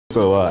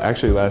So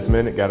actually last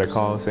minute got a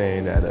call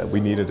saying that we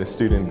needed a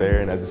student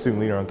there, and as a student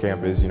leader on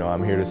campus,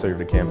 I'm here to serve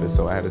the campus,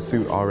 so I had a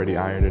suit already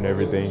ironed and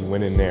everything,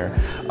 went in there.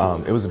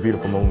 It was a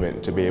beautiful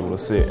moment to be able to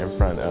sit in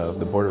front of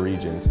the Board of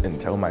Regents and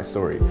tell my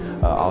story.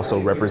 Also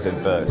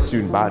represent the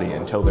student body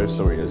and tell their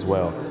story as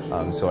well.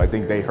 So I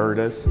think they heard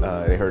us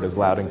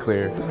loud and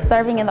clear.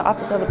 Serving in the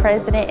office of the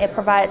president, it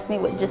provides me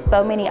with just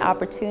so many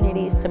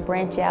opportunities to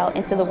branch out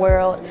into the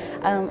world.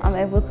 I'm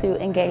able to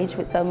engage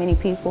with so many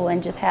people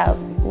and just have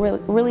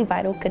really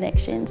vital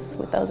connections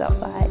with those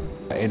outside.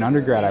 In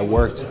undergrad, I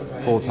worked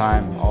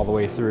full-time all the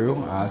way through,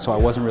 so I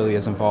wasn't really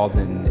as involved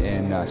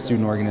in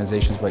student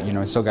organizations, but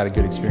I still got a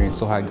good experience,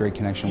 still had a great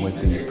connection with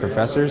the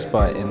professors.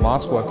 But in law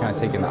school, I've kind of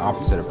taken the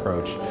opposite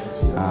approach.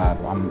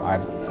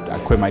 I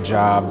quit my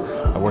job,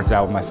 I worked it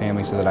out with my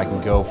family so that I can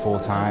go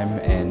full-time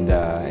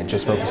and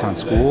just focus on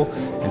school.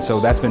 And so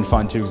that's been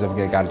fun too, because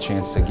I've got a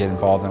chance to get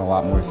involved in a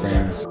lot more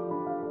things.